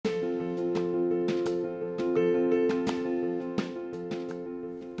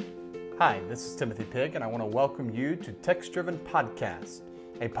Hi, this is Timothy Pigg, and I want to welcome you to Text Driven Podcast,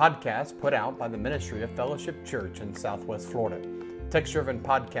 a podcast put out by the ministry of Fellowship Church in Southwest Florida. Text Driven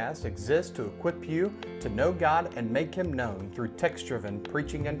Podcast exists to equip you to know God and make Him known through text driven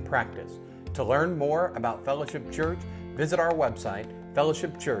preaching and practice. To learn more about Fellowship Church, visit our website,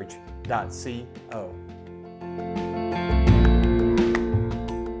 fellowshipchurch.co.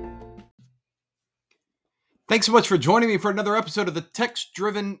 Thanks so much for joining me for another episode of the Text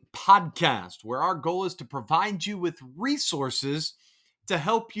Driven Podcast, where our goal is to provide you with resources to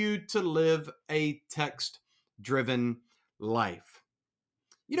help you to live a text-driven life.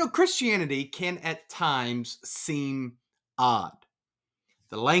 You know, Christianity can at times seem odd.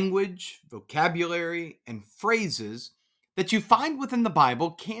 The language, vocabulary, and phrases that you find within the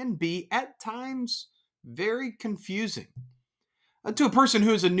Bible can be at times very confusing. To a person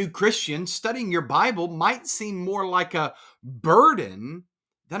who is a new Christian, studying your Bible might seem more like a burden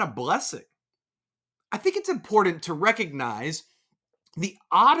than a blessing. I think it's important to recognize the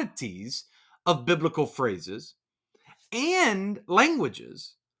oddities of biblical phrases and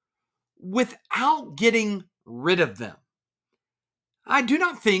languages without getting rid of them. I do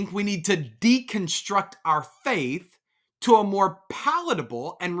not think we need to deconstruct our faith to a more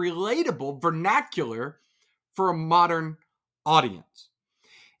palatable and relatable vernacular for a modern audience.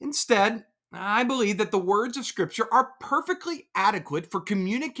 Instead, I believe that the words of Scripture are perfectly adequate for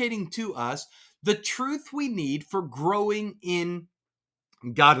communicating to us the truth we need for growing in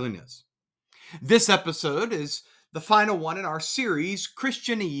godliness. This episode is the final one in our series,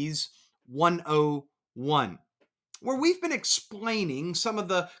 Christianese 101, where we've been explaining some of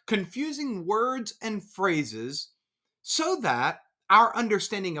the confusing words and phrases so that our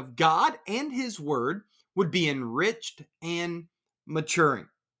understanding of God and His Word would be enriched and maturing.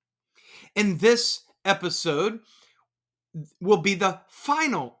 And this episode will be the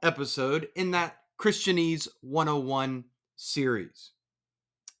final episode in that Christianese 101 series.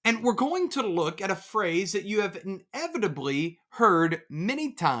 And we're going to look at a phrase that you have inevitably heard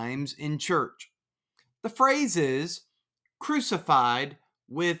many times in church. The phrase is crucified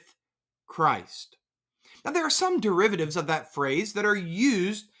with Christ. Now, there are some derivatives of that phrase that are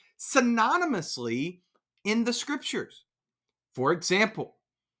used synonymously in the Scriptures. For example,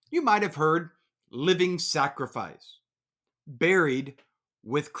 you might have heard living sacrifice, buried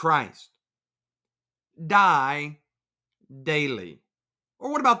with Christ, die daily.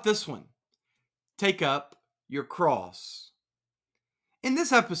 Or what about this one? Take up your cross. In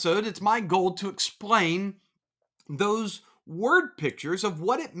this episode, it's my goal to explain those word pictures of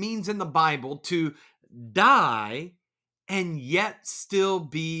what it means in the Bible to die and yet still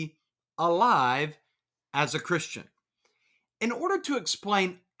be alive as a Christian. In order to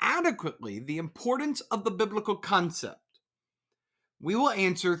explain adequately the importance of the biblical concept, we will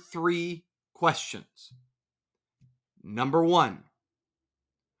answer three questions. Number one,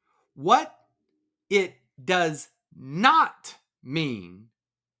 what it does not mean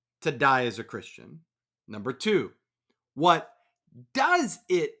to die as a Christian. Number two, what does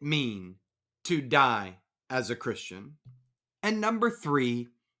it mean to die as a Christian? And number three,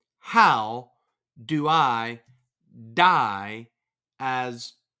 how do I die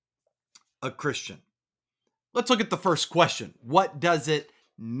as a Christian? Let's look at the first question. What does it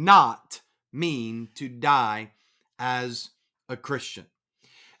not mean to die as a Christian?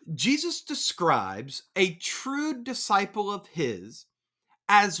 Jesus describes a true disciple of His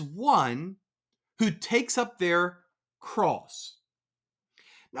as one who takes up their cross.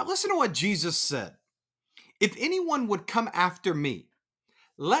 Now listen to what Jesus said. If anyone would come after me,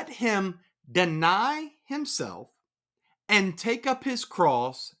 let him deny himself and take up his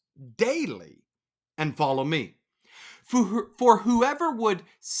cross daily and follow me. For whoever would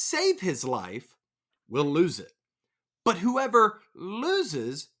save his life will lose it. But whoever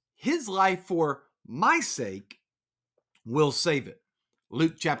loses his life for my sake will save it.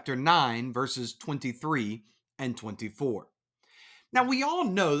 Luke chapter 9, verses 23 and 24. Now, we all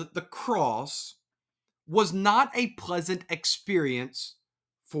know that the cross was not a pleasant experience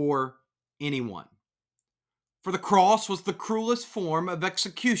for anyone. For the cross was the cruelest form of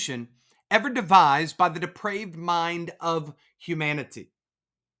execution ever devised by the depraved mind of humanity.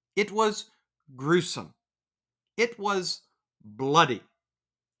 It was gruesome. It was bloody.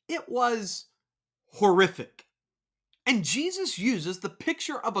 It was horrific. And Jesus uses the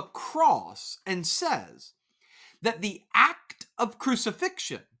picture of a cross and says that the act of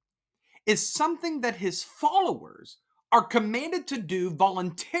crucifixion is something that His followers are commanded to do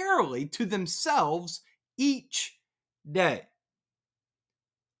voluntarily to themselves each day.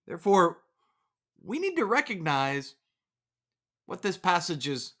 Therefore, we need to recognize what this passage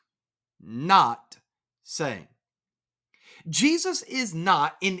is not saying. Jesus is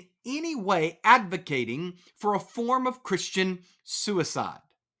not in any way advocating for a form of Christian suicide.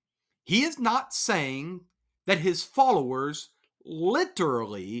 He is not saying that his followers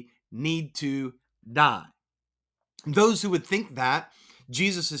literally need to die. Those who would think that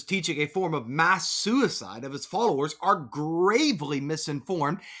Jesus is teaching a form of mass suicide of his followers are gravely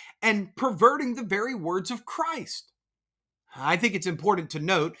misinformed and perverting the very words of Christ. I think it's important to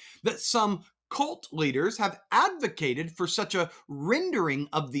note that some cult leaders have advocated for such a rendering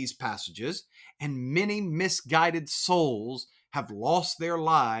of these passages, and many misguided souls have lost their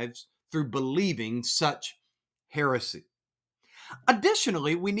lives through believing such heresy.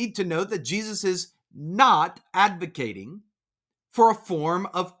 Additionally, we need to note that Jesus is not advocating for a form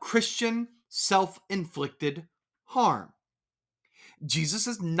of Christian self-inflicted harm. Jesus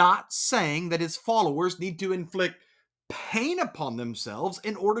is not saying that his followers need to inflict pain upon themselves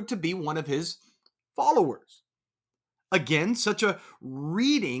in order to be one of his followers. Again, such a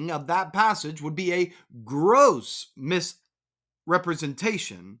reading of that passage would be a gross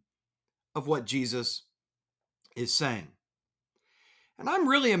misrepresentation of what Jesus is saying. And I'm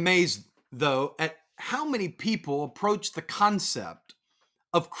really amazed, though, at how many people approach the concept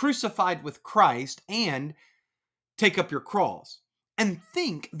of crucified with Christ and take up your cross and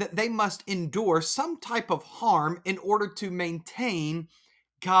think that they must endure some type of harm in order to maintain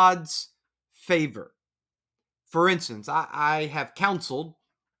God's favor. For instance, I have counseled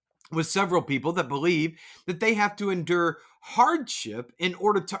with several people that believe that they have to endure hardship in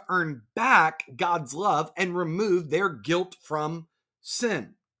order to earn back God's love and remove their guilt from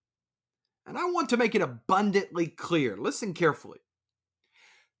sin. And I want to make it abundantly clear. Listen carefully.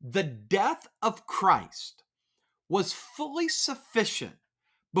 The death of Christ was fully sufficient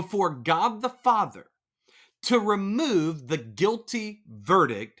before God the Father to remove the guilty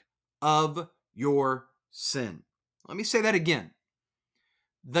verdict of your sin. Let me say that again.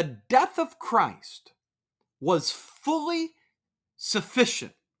 The death of Christ was fully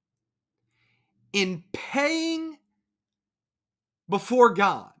sufficient in paying before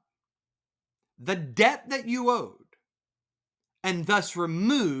God the debt that you owed, and thus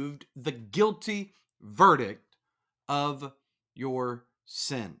removed the guilty verdict of your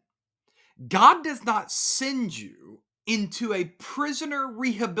sin. God does not send you into a prisoner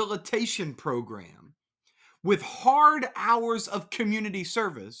rehabilitation program with hard hours of community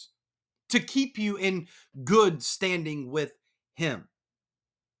service to keep you in good standing with him.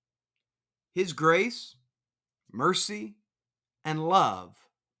 His grace, mercy, and love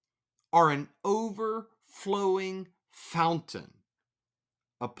are an overflowing fountain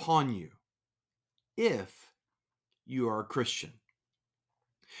upon you if you are a Christian.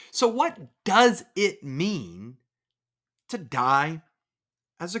 So what does it mean to die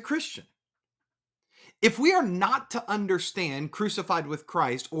as a Christian? If we are not to understand crucified with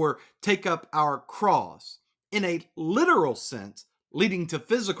Christ or take up our cross in a literal sense leading to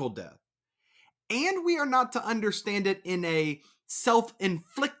physical death, and we are not to understand it in a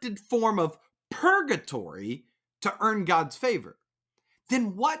self-inflicted form of purgatory to earn God's favor,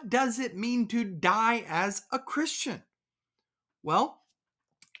 then what does it mean to die as a Christian? Well,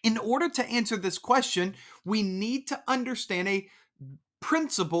 in order to answer this question, we need to understand a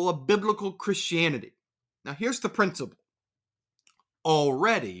principle of biblical Christianity. Now, here's the principle: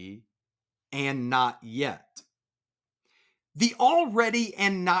 already and not yet. The already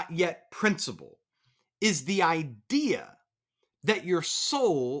and not yet principle is the idea that your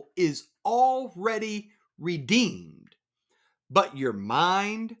soul is already redeemed, but your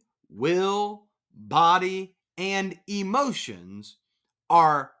mind, will, body, and emotions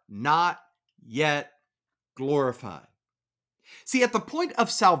are not yet glorified. See, at the point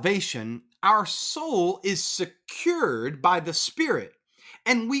of salvation, our soul is secured by the Spirit,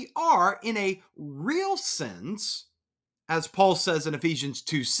 and we are, in a real sense, as Paul says in Ephesians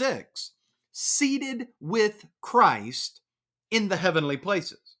 2:6, seated with Christ in the heavenly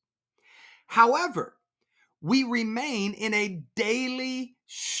places. However, we remain in a daily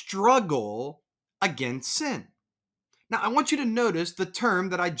struggle against sin. Now, I want you to notice the term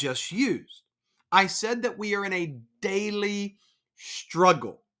that I just used. I said that we are in a daily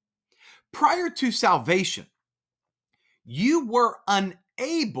struggle. Prior to salvation, you were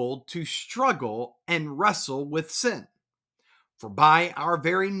unable to struggle and wrestle with sin. For by our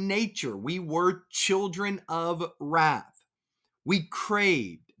very nature, we were children of wrath. We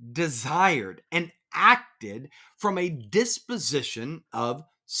craved, desired, and acted from a disposition of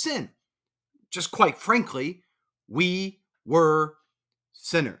sin. Just quite frankly, we were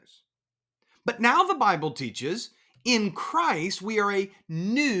sinners. But now the Bible teaches in Christ we are a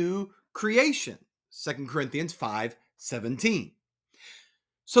new creation. 2 Corinthians 5:17.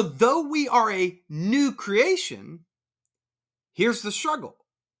 So though we are a new creation, here's the struggle.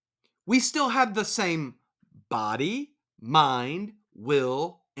 We still have the same body, mind,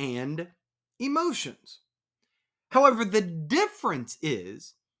 will, and emotions. However, the difference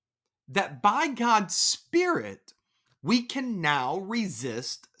is that by God's Spirit, we can now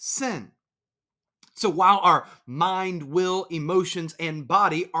resist sin. So while our mind, will, emotions, and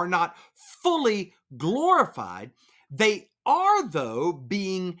body are not fully glorified, they are, though,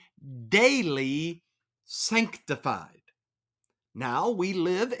 being daily sanctified. Now we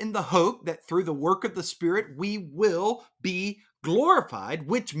live in the hope that through the work of the Spirit, we will be glorified,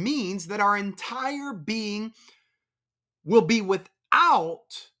 which means that our entire being will be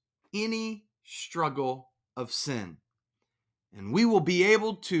without any struggle of sin. And we will be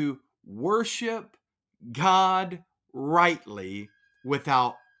able to worship God rightly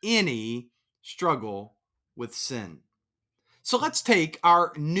without any struggle with sin. So let's take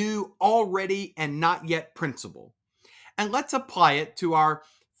our new already and not yet principle and let's apply it to our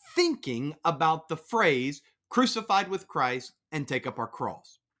thinking about the phrase crucified with Christ and take up our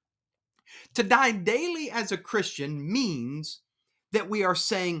cross. To die daily as a Christian means that we are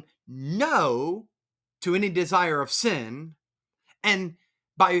saying no to any desire of sin, and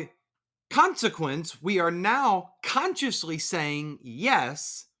by consequence, we are now consciously saying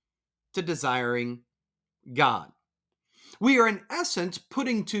yes to desiring God. We are, in essence,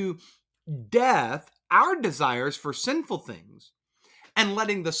 putting to death our desires for sinful things and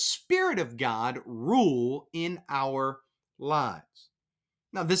letting the Spirit of God rule in our lives.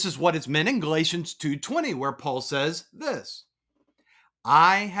 Now, this is what is meant in Galatians 2:20, where Paul says this: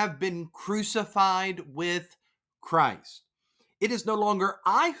 I have been crucified with Christ. It is no longer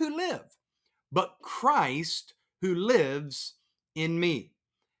I who live, but Christ who lives in me.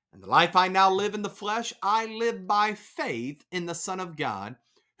 And the life I now live in the flesh, I live by faith in the Son of God,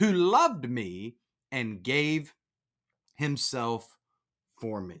 who loved me and gave himself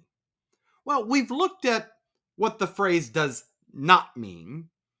for me. Well, we've looked at what the phrase does not mean,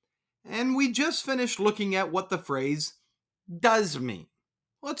 and we just finished looking at what the phrase does mean.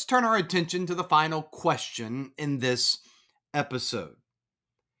 Let's turn our attention to the final question in this episode.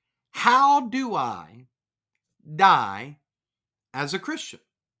 How do I die as a Christian?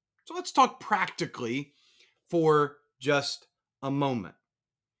 So let's talk practically for just a moment.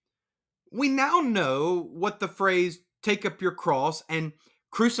 We now know what the phrase take up your cross and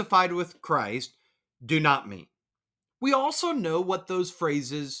crucified with Christ do not mean. We also know what those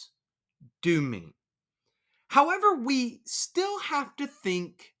phrases do mean. However, we still have to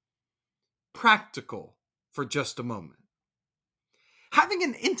think practical for just a moment. Having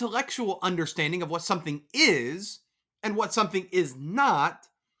an intellectual understanding of what something is and what something is not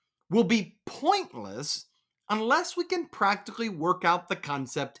will be pointless unless we can practically work out the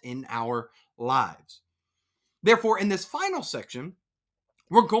concept in our lives. Therefore, in this final section,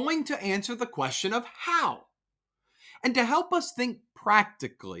 we're going to answer the question of how. And to help us think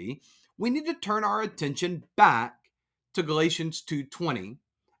practically, we need to turn our attention back to Galatians 2:20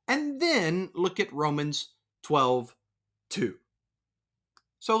 and then look at Romans 12:2.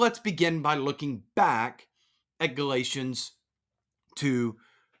 So let's begin by looking back at Galatians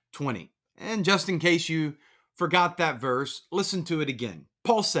 2:20. And just in case you forgot that verse, listen to it again.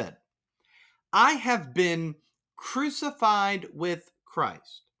 Paul said, I have been crucified with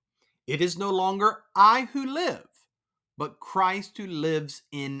Christ. It is no longer I who live, but Christ who lives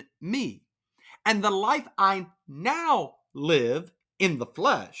in me. And the life I now live in the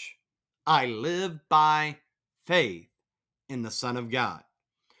flesh, I live by faith in the Son of God,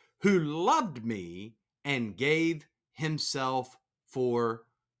 who loved me and gave himself for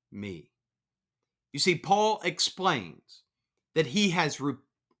me. You see, Paul explains that he has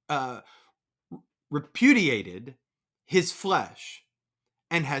repudiated his flesh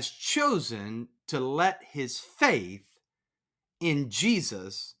and has chosen to let his faith in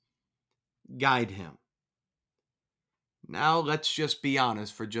Jesus guide him. Now, let's just be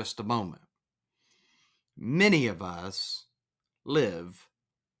honest for just a moment. Many of us live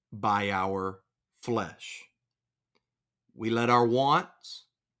by our flesh. We let our wants,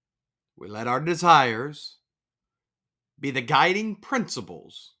 we let our desires be the guiding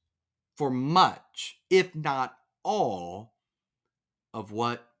principles for much, if not all, of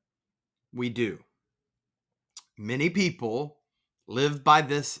what we do. Many people live by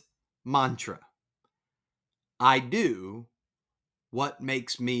this mantra: I do what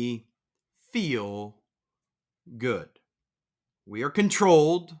makes me feel good. We are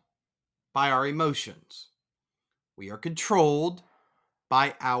controlled by our emotions. We are controlled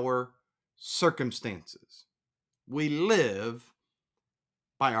by our circumstances. We live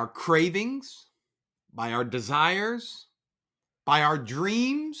by our cravings, by our desires, by our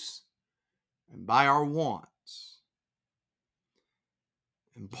dreams, and by our wants.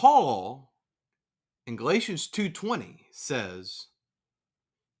 And Paul, in Galatians 2:20, says,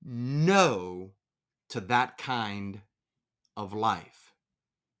 no to that kind of life.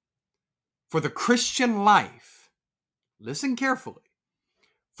 For the Christian life, listen carefully,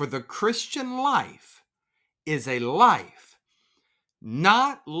 for the Christian life is a life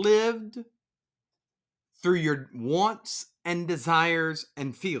not lived through your wants and desires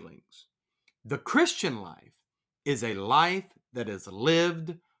and feelings. The Christian life is a life that is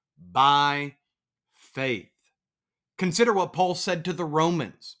lived by faith. Consider what Paul said to the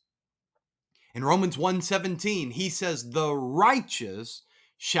Romans. In Romans 1:17, he says, the righteous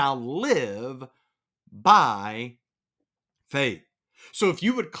shall live by faith. So if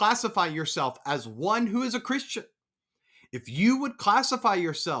you would classify yourself as one who is a Christian, if you would classify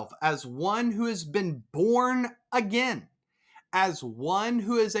yourself as one who has been born again, as one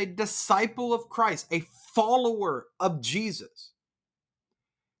who is a disciple of Christ, a follower of Jesus,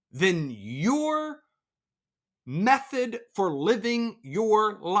 then your method for living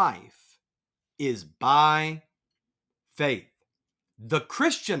your life is by faith. The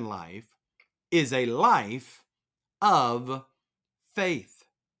Christian life is a life of faith.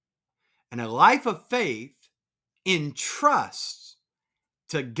 And a life of faith entrusts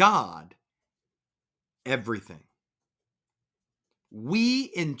to God everything.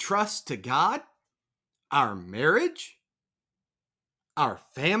 We entrust to God our marriage, our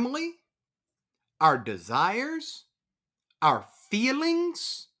family, our desires, our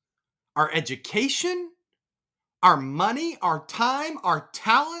feelings, our education, our money, our time, our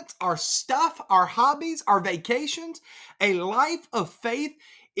talents, our stuff, our hobbies, our vacations. A life of faith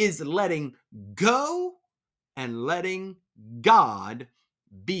is letting go and letting God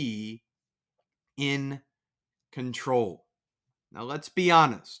be in control. Now, let's be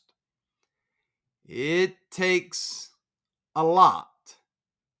honest. It takes a lot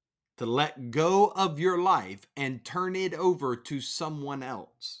to let go of your life and turn it over to someone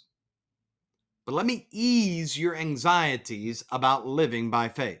else. But let me ease your anxieties about living by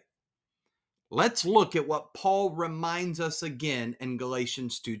faith. Let's look at what Paul reminds us again in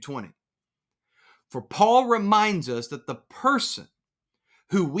Galatians 2:20. For Paul reminds us that the person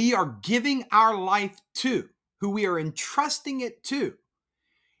who we are giving our life to, who we are entrusting it to,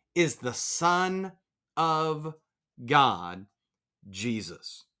 is the Son of God,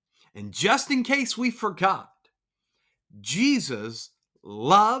 Jesus. And just in case we forgot, Jesus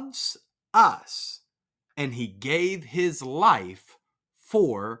loves us and he gave his life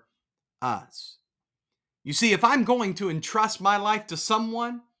for us. You see, if I'm going to entrust my life to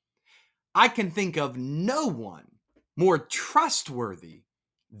someone, I can think of no one more trustworthy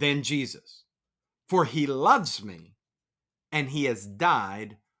than Jesus. For he loves me and he has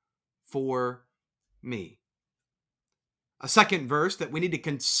died for me. A second verse that we need to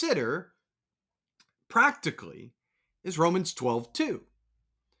consider practically is Romans 12:2.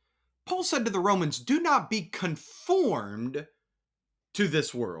 Paul said to the Romans, do not be conformed to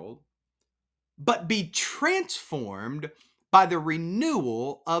this world, but be transformed by the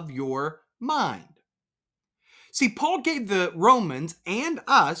renewal of your mind. See, Paul gave the Romans and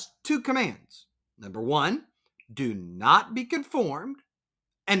us two commands. Number one, do not be conformed.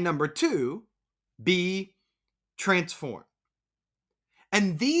 And number two, be transformed.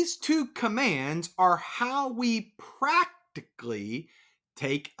 And these two commands are how we practically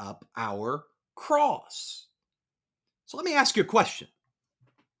take up our cross. So let me ask you a question.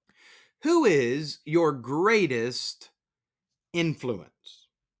 Who is your greatest influence?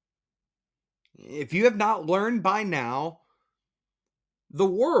 If you have not learned by now, the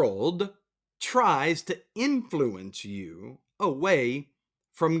world tries to influence you away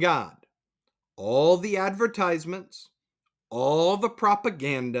from God. All the advertisements, all the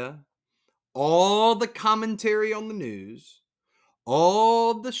propaganda, all the commentary on the news,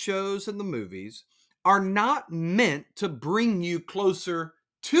 all the shows and the movies are not meant to bring you closer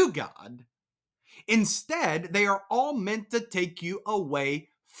to God. Instead, they are all meant to take you away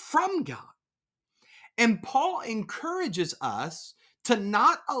from God. And Paul encourages us to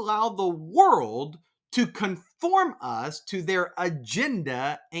not allow the world to conform us to their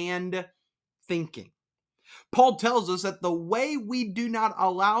agenda and thinking. Paul tells us that the way we do not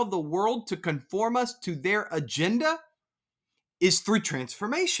allow the world to conform us to their agenda is through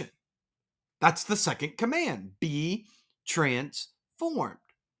transformation. That's the second command, be transformed.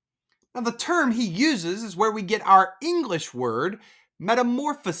 Now, the term he uses is where we get our English word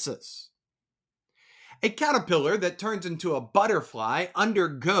metamorphosis. A caterpillar that turns into a butterfly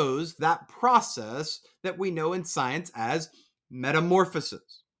undergoes that process that we know in science as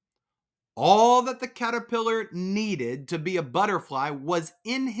metamorphosis. All that the caterpillar needed to be a butterfly was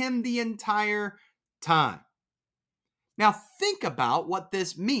in him the entire time. Now, think about what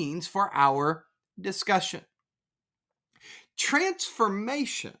this means for our discussion.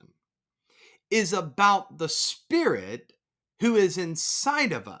 Transformation is about the Spirit who is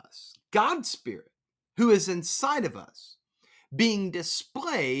inside of us, God's Spirit who is inside of us, being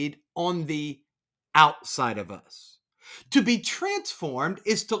displayed on the outside of us. To be transformed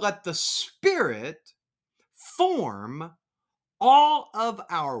is to let the Spirit form all of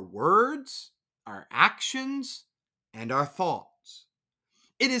our words, our actions, and our thoughts.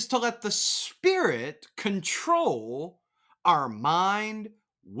 It is to let the Spirit control our mind,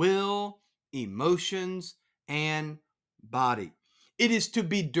 will, emotions, and body. It is to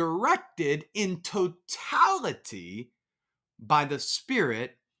be directed in totality by the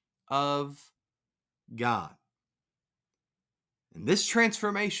Spirit of God. And this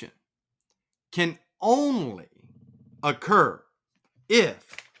transformation can only occur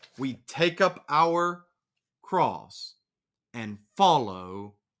if we take up our cross and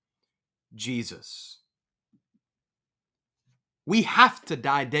follow Jesus. We have to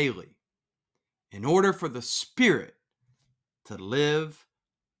die daily in order for the Spirit to live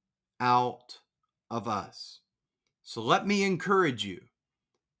out of us. So let me encourage you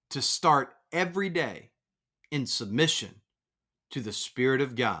to start every day in submission to the Spirit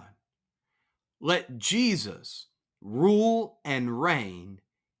of God. Let Jesus rule and reign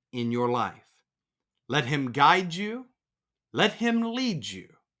in your life. Let him guide you. Let him lead you.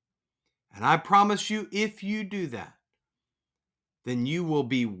 And I promise you, if you do that, then you will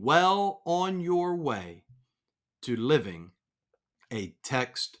be well on your way to living a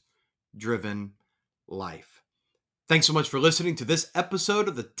text-driven life. Thanks so much for listening to this episode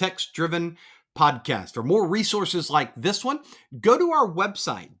of the Text-Driven Podcast. For more resources like this one, go to our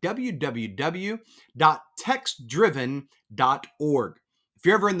website, www.textdriven.org. If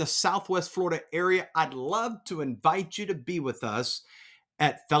you're ever in the Southwest Florida area, I'd love to invite you to be with us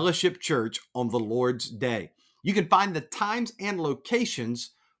at Fellowship Church on the Lord's Day. You can find the times and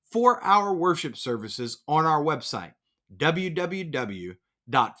locations for our worship services on our website,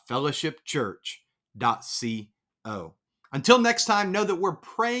 www.fellowshipchurch.co. Until next time, know that we're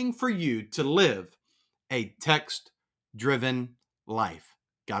praying for you to live a text-driven life.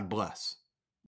 God bless.